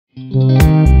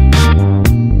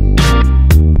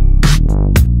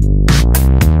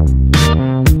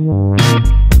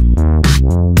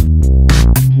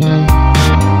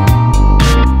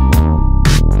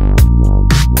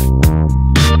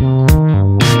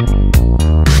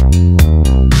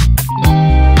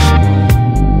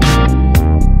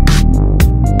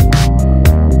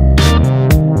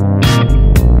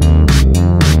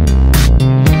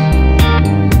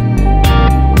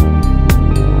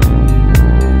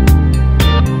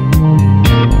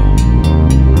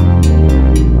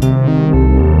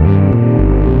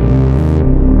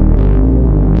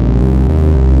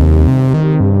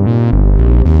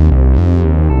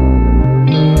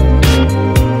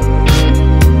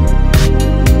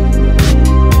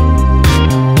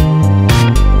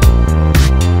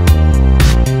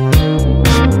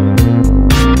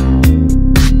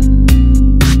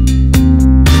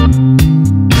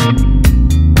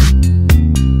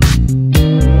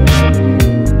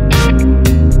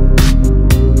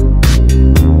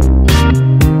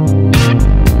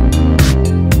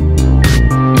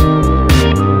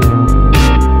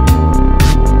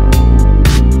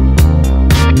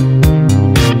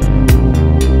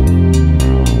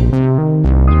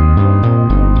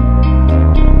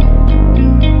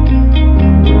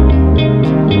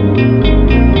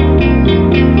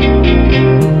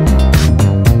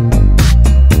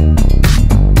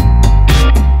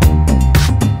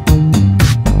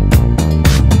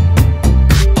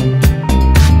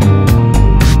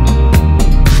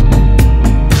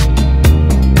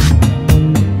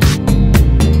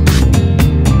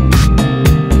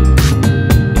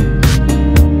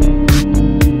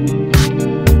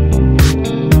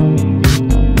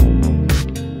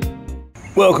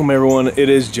Welcome everyone, it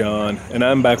is John, and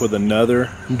I'm back with another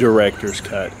Director's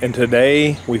Cut. And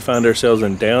today we find ourselves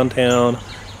in downtown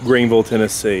Greeneville,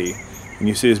 Tennessee. And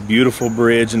you see this beautiful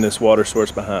bridge and this water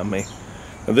source behind me.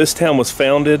 Now this town was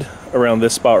founded around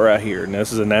this spot right here. Now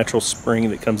this is a natural spring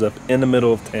that comes up in the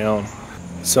middle of town.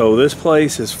 So this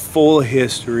place is full of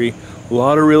history, a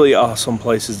lot of really awesome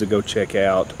places to go check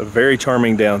out, a very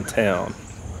charming downtown.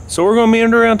 So we're going to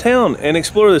meander around town and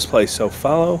explore this place, so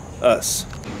follow us.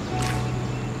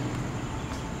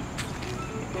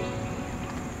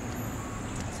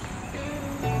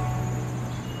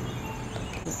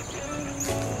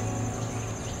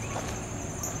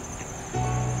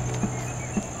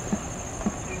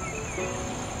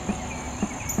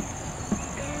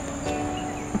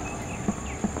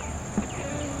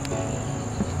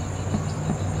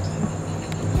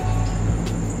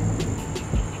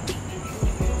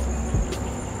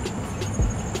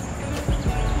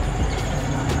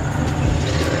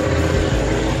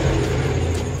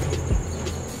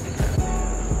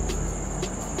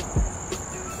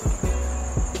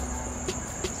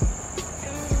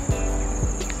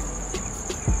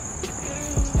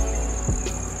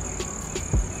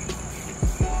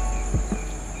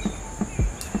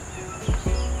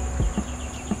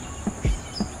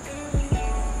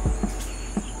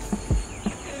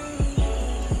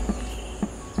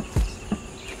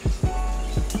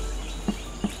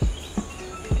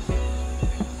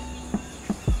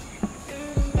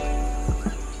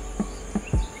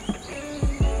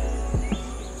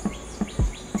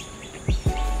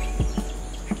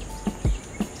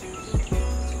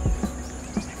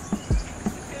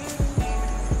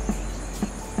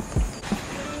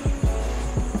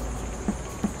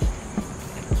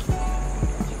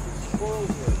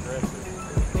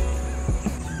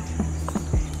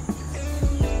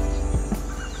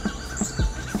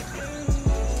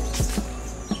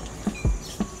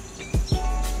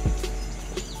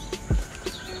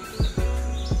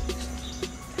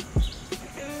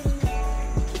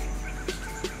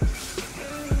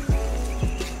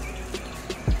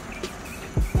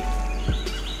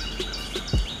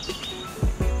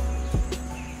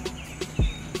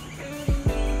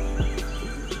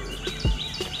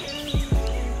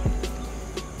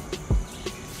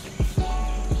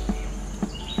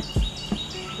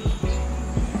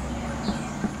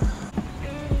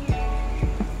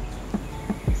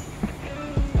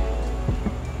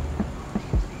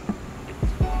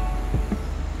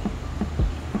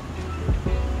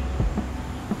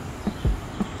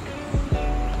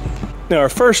 Now our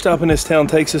first stop in this town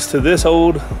takes us to this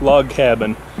old log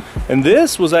cabin. And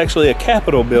this was actually a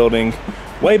Capitol building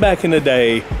way back in the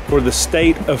day for the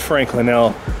state of Franklin.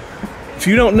 Now, if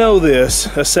you don't know this,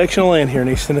 a section of land here in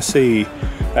East Tennessee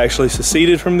actually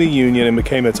seceded from the Union and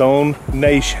became its own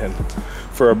nation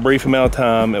for a brief amount of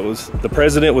time. The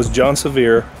president was John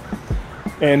Sevier,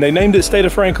 and they named it State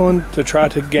of Franklin to try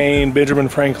to gain Benjamin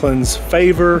Franklin's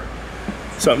favor,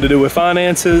 something to do with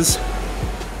finances.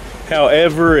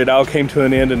 However, it all came to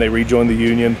an end and they rejoined the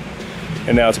Union,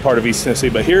 and now it's part of East Tennessee.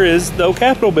 But here is the old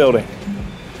Capitol building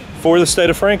for the state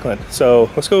of Franklin. So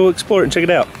let's go explore it and check it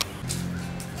out.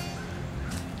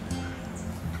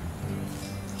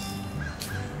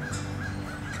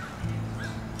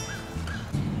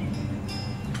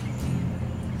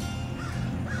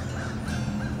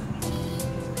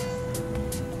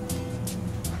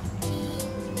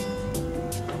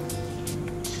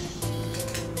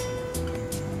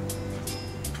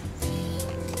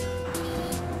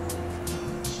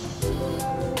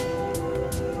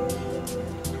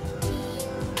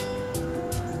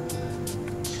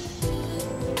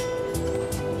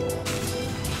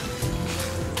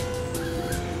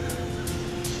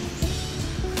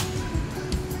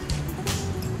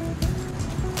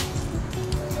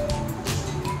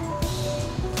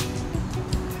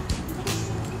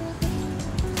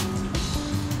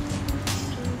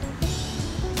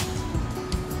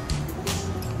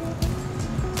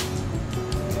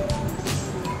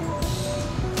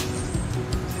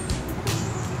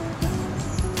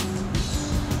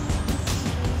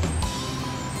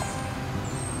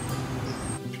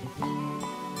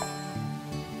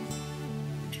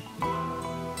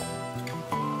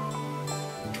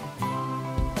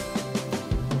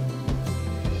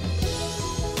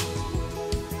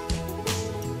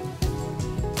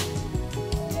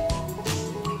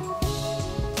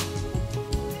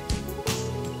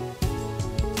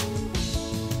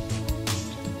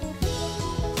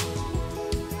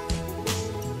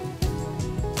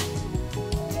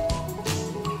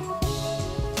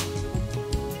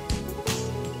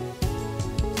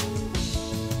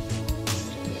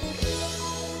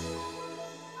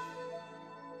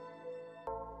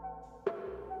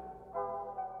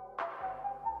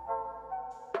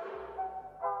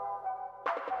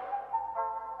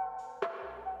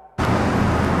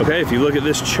 Okay, if you look at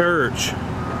this church,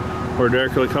 we're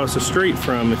directly across the street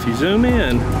from, if you zoom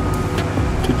in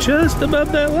to just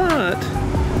above that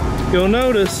lot, you'll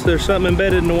notice there's something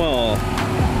embedded in the wall.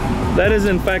 That is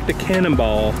in fact a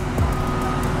cannonball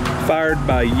fired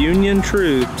by Union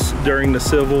troops during the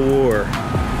Civil War.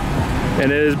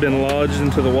 And it has been lodged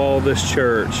into the wall of this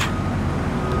church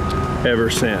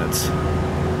ever since.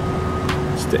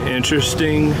 Just an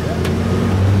interesting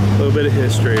little bit of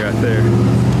history right there.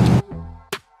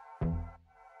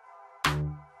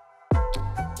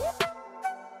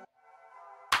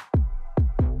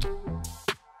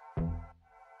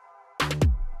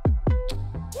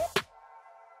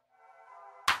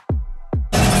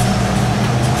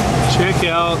 Check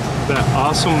out that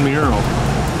awesome mural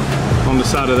on the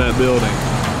side of that building.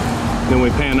 Then we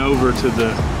pan over to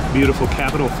the beautiful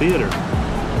Capitol Theater.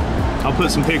 I'll put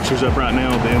some pictures up right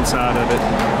now of the inside of it.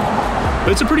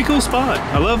 But it's a pretty cool spot.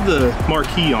 I love the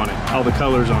marquee on it, all the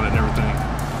colors on it and everything.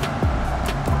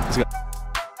 It's got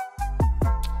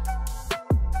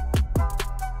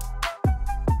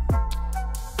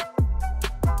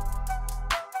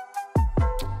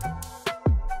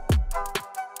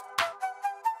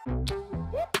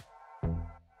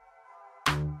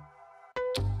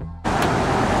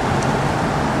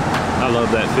I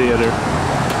love that theater.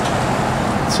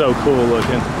 It's so cool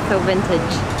looking. So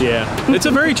vintage. Yeah. It's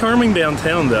a very charming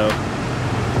downtown though.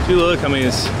 If you look, I mean,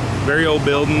 it's very old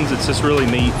buildings. It's just really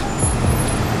neat.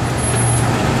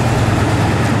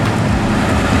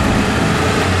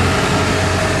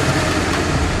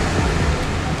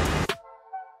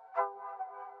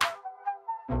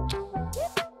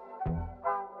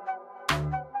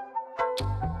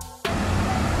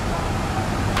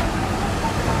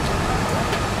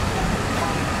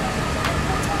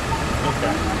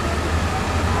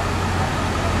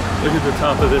 Look at the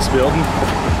top of this building.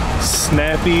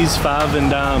 Snappy's 5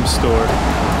 and Dime store.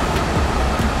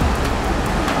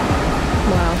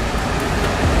 Wow.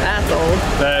 That's old.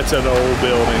 That's an old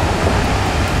building.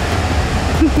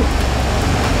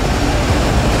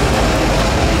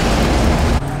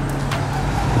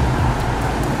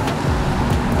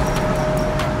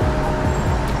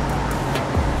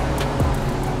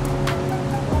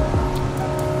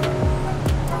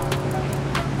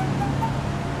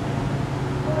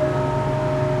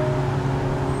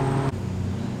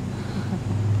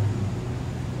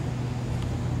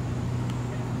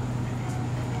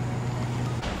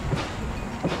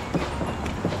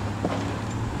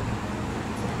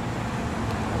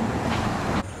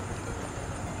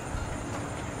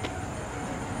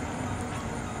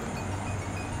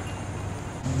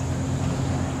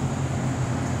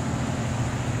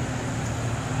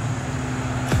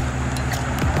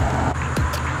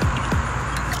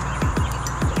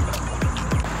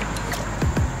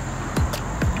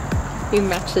 You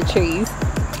match the trees.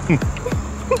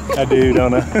 I do,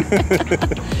 don't I?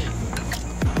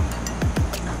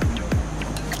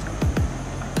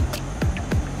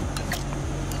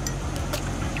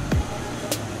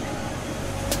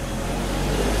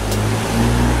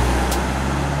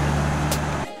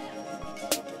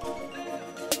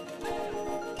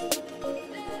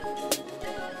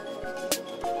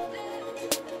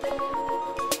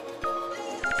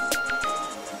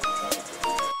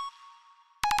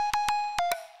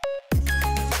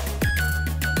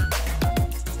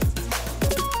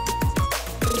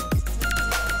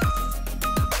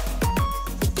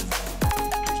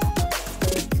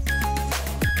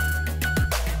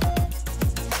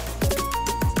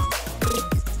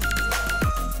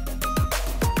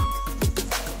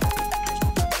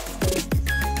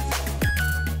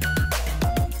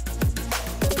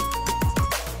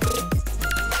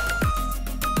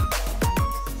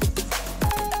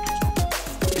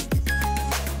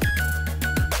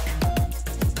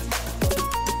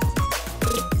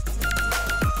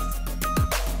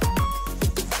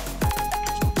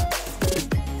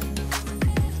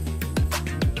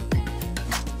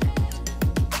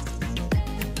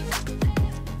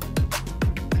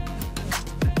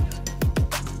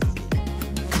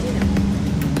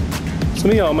 Some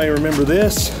of y'all may remember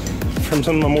this from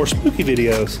some of my more spooky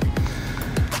videos.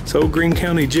 It's old Greene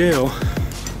County Jail.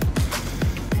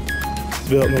 It's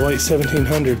built in the late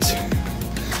 1700s.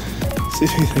 See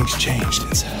if anything's changed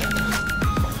inside.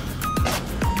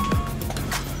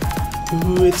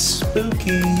 Ooh, it's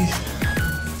spooky.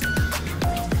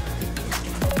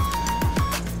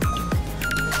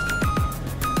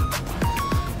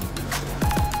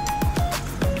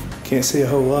 Can't see a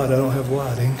whole lot, I don't have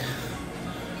lighting.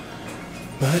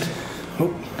 But,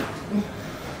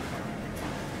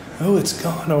 oh, it's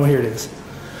gone. Oh, here it is.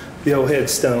 The old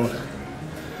headstone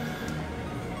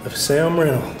of Sam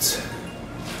Reynolds.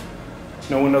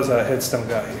 No one knows how a headstone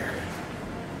got here.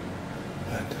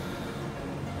 But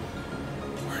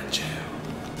we're in jail.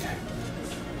 Okay.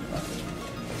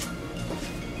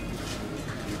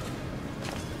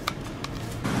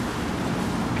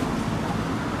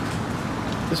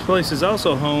 This place is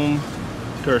also home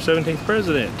to our 17th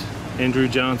president, Andrew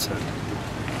Johnson.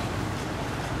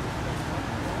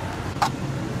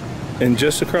 And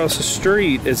just across the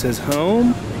street is his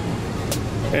home.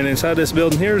 And inside this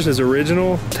building here is his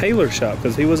original tailor shop,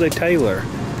 because he was a tailor.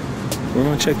 We're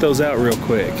gonna check those out real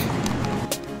quick.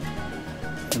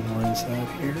 And we're inside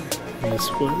here, and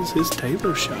this was his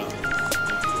tailor shop.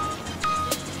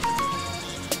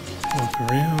 Walk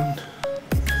around.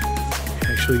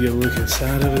 Actually get a look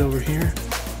inside of it over here.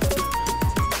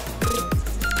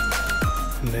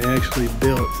 And they actually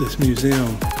built this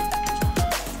museum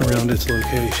around its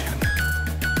location.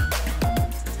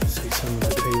 See some of the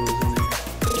tables in there.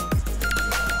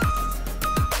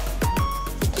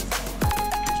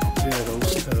 Yeah, that old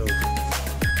stove.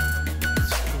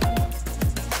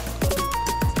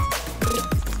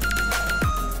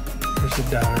 There's a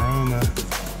diorama of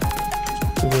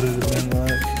what it would have been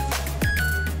like.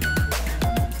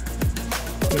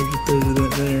 There's the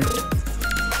president there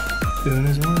doing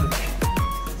his work.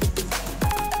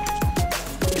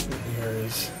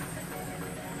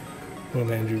 One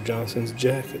of Andrew Johnson's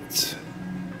jackets.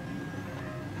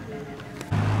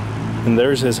 And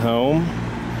there's his home.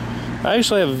 I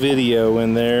actually have a video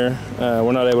in there.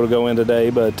 We're not able to go in today,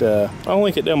 but I'll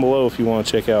link it down below if you want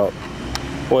to check out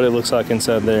what it looks like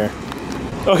inside there.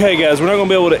 Okay guys, we're not gonna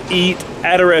be able to eat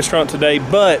at a restaurant today,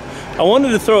 but I wanted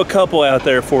to throw a couple out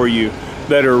there for you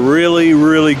that are really,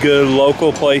 really good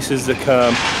local places to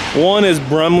come. One is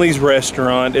Brumley's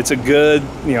Restaurant. It's a good,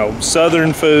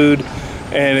 Southern food,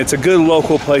 and it's a good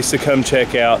local place to come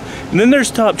check out. And then there's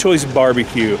Top Choice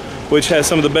Barbecue, which has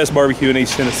some of the best barbecue in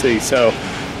East Tennessee. So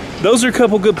those are a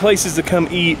couple good places to come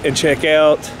eat and check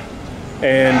out,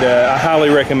 and I highly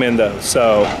recommend those.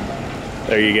 So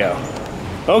there you go.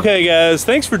 Okay guys,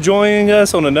 thanks for joining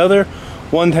us on another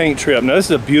One Tank trip. Now this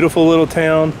is a beautiful little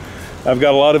town. I've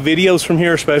got a lot of videos from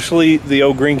here, especially the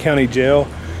old Greene County Jail.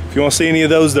 If you want to see any of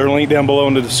those, they're linked down below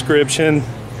in the description.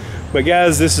 But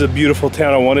guys, this is a beautiful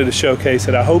town. I wanted to showcase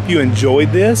it. I hope you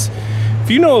enjoyed this. If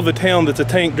you know of a town that's a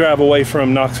tank drive away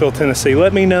from Knoxville, Tennessee,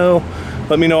 let me know.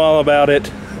 Let me know all about it.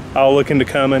 I'll look into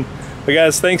coming. But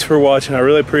guys, thanks for watching. I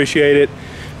really appreciate it.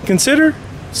 Consider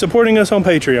supporting us on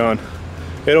Patreon.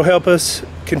 It'll help us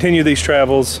continue these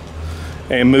travels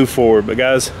and move forward. But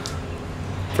guys,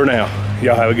 for now,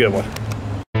 y'all have a good one.